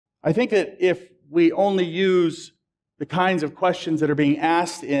I think that if we only use the kinds of questions that are being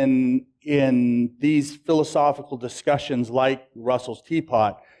asked in these philosophical discussions like Russell's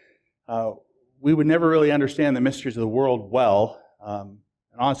Teapot, we would never really understand the mysteries of the world well. And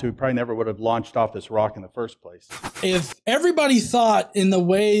honestly, we probably never would have launched off this rock in the first place. If everybody thought in the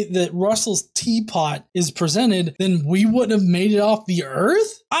way that Russell's Teapot is presented, then we wouldn't have made it off the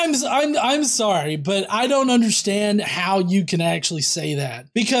earth? I'm sorry, but I don't understand how you can actually say that.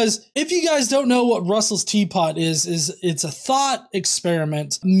 Because if you guys don't know what Russell's Teapot is it's a thought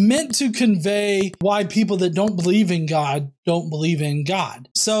experiment meant to convey why people that don't believe in God don't believe in God.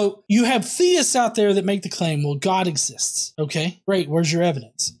 So you have theists out there that make the claim, well, God exists. Okay, great. Where's your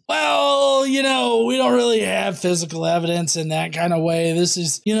evidence? Well, we don't really have physical evidence in that kind of way. This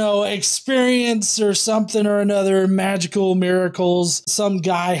is, experience or something or another, magical miracles. Some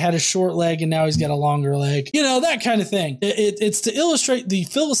guy had a short leg and now he's got a longer leg. That kind of thing. It's to illustrate the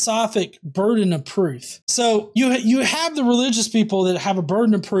philosophic burden of proof. So you have the religious people that have a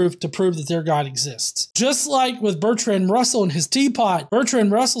burden of proof to prove that their God exists. Just like with Bertrand Russell and his teapot.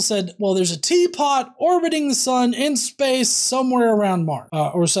 Bertrand Russell said, well, there's a teapot orbiting the sun in space somewhere around Mars.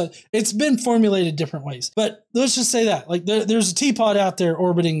 Or so it's been formulated different ways. But let's just say that. Like there's a teapot out there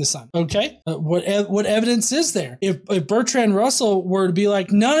orbiting the sun. Okay? What evidence is there? If Bertrand Russell were to be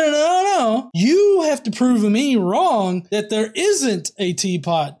like, no, you have to prove me wrong that there isn't a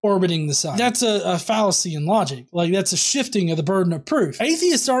teapot orbiting the sun. That's a fallacy in logic. Like that's a shifting of the burden of proof.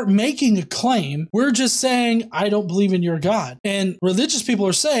 Atheists aren't making a claim. We're just saying, I don't believe in your God. And religious people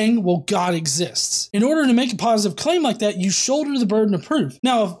are saying, well, God exists. In order to make a positive claim like that, you shoulder the burden of proof.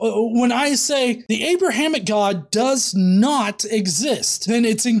 Now, when I say the Abrahamic God does not exist, then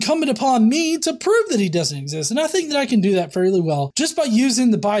it's incumbent upon me to prove that he doesn't exist. And I think that I can do that fairly well just by using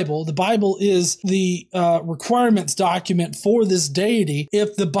the Bible. The Bible is the requirements document for this deity.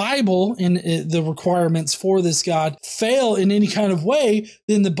 If the Bible and the requirements for this God fail in any kind of way,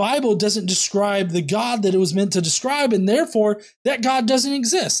 then the Bible doesn't describe the God that it was meant to describe, and therefore that God doesn't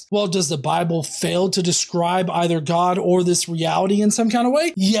exist. Well, does the Bible fail to describe either God or this reality in some kind of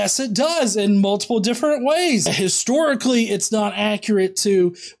way? Yes, it does, in multiple different ways. Historically, it's not accurate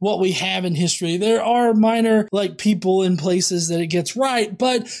to what we have in history. There are minor people and places that it gets right,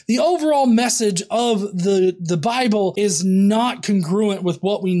 but the overall message of the Bible is not congruent with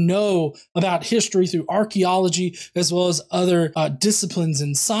what we know about history through archaeology as well as other disciplines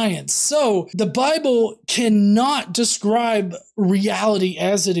in science. So the Bible cannot describe reality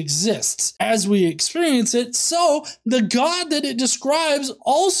as it exists, as we experience it. So the God that it describes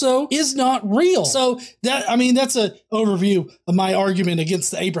also is not real. So that's an overview of my argument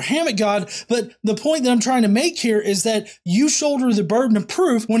against the Abrahamic God. But the point that I'm trying to make here is that you shoulder the burden of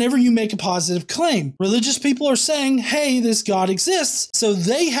proof whenever you make a positive claim. Religious people are saying, hey, this God exists. So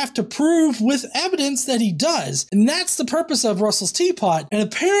they have to prove with evidence that he does. And that's the purpose of Russell's Teapot. And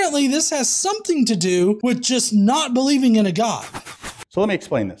apparently this has something to do with just not believing in a God. So let me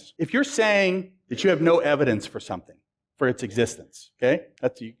explain this. If you're saying that you have no evidence for something, for its existence, okay?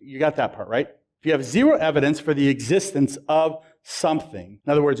 You got that part, right? If you have zero evidence for the existence of something,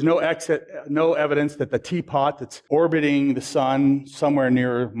 in other words, no evidence that the teapot that's orbiting the sun somewhere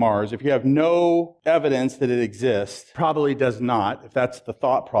near Mars, if you have no evidence that it exists, probably does not, if that's the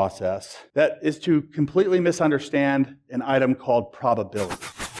thought process, that is to completely misunderstand an item called probability.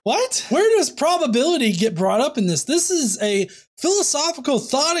 What? Where does probability get brought up in this? This is a philosophical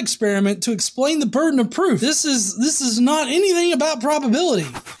thought experiment to explain the burden of proof. This is not anything about probability.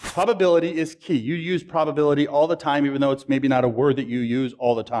 Probability is key. You use probability all the time, even though it's maybe not a word that you use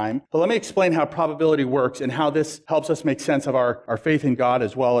all the time. But let me explain how probability works and how this helps us make sense of our faith in God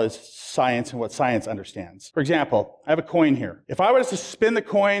as well as science and what science understands. For example, I have a coin here. If I was to spin the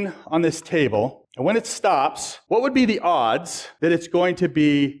coin on this table, and when it stops, what would be the odds that it's going to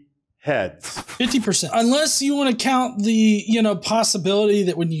be heads? 50%. Unless you want to count the, possibility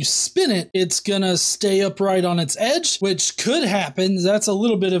that when you spin it, it's going to stay upright on its edge, which could happen. That's a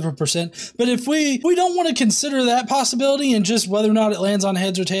little bit of a percent. But if we don't want to consider that possibility and just whether or not it lands on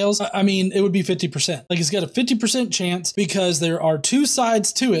heads or tails, it would be 50%. Like it's got a 50% chance because there are two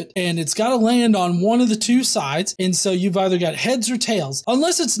sides to it and it's got to land on one of the two sides. And so you've either got heads or tails,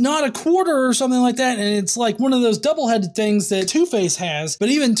 unless it's not a quarter or something like that. And it's like one of those double-headed things that Two-Face has, but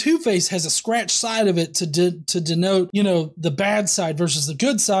even Two-Face has a scratch side of it to denote, the bad side versus the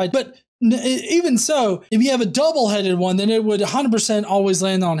good side. But even so, if you have a double-headed one, then it would 100% always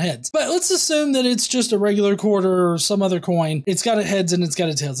land on heads. But let's assume that it's just a regular quarter or some other coin. It's got a heads and it's got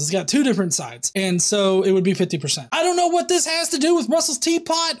a tails. It's got two different sides. And so it would be 50%. I don't know what this has to do with Russell's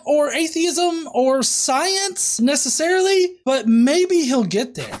Teapot or atheism or science necessarily, but maybe he'll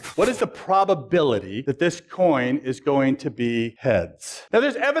get there. What is the probability that this coin is going to be heads? Now,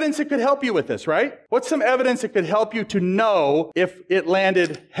 there's evidence that could help you with this, right? What's some evidence that could help you to know if it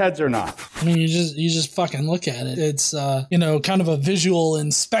landed heads or not? I mean, you just fucking look at it. It's, kind of a visual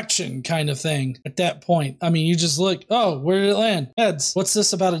inspection kind of thing at that point. I mean, you just look, oh, where did it land? Heads. What's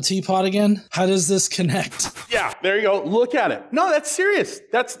this about a teapot again? How does this connect? Yeah, there you go. Look at it. No, that's serious.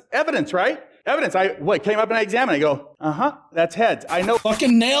 That's evidence, right? Evidence. Came up and I examined. I go, that's heads. I know.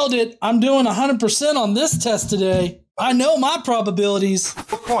 Fucking nailed it. I'm doing 100% on this test today. I know my probabilities.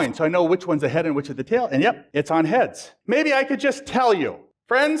 Coin, so I know which one's the head and which is the tail. And yep, it's on heads. Maybe I could just tell you,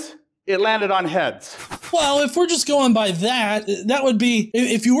 friends, it landed on heads. Well, if we're just going by that, that would be,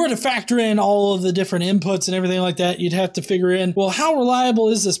 if you were to factor in all of the different inputs and everything like that, you'd have to figure in, well, how reliable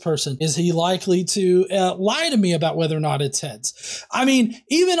is this person? Is he likely to lie to me about whether or not it's heads? I mean,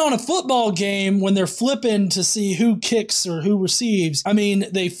 even on a football game, when they're flipping to see who kicks or who receives, I mean,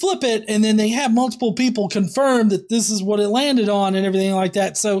 they flip it and then they have multiple people confirm that this is what it landed on and everything like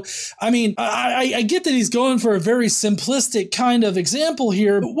that. So, I mean, I get that he's going for a very simplistic kind of example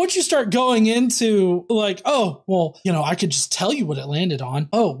here, but once you start going into like, oh, well, I could just tell you what it landed on.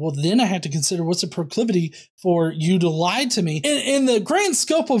 Oh, well, then I have to consider what's the proclivity for you to lie to me. In the grand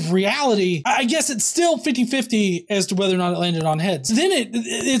scope of reality, I guess it's still 50-50 as to whether or not it landed on heads. Then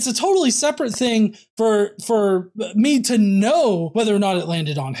it's a totally separate thing for me to know whether or not it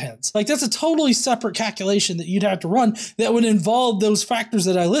landed on heads. Like, that's a totally separate calculation that you'd have to run that would involve those factors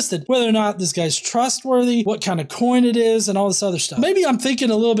that I listed, whether or not this guy's trustworthy, what kind of coin it is, and all this other stuff. Maybe I'm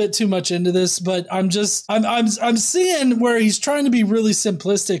thinking a little bit too much into this, but I'm seeing where he's trying to be really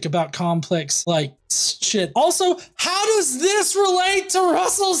simplistic about complex, like, shit. Also, how does this relate to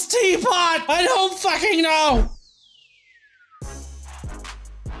Russell's Teapot? I don't fucking know.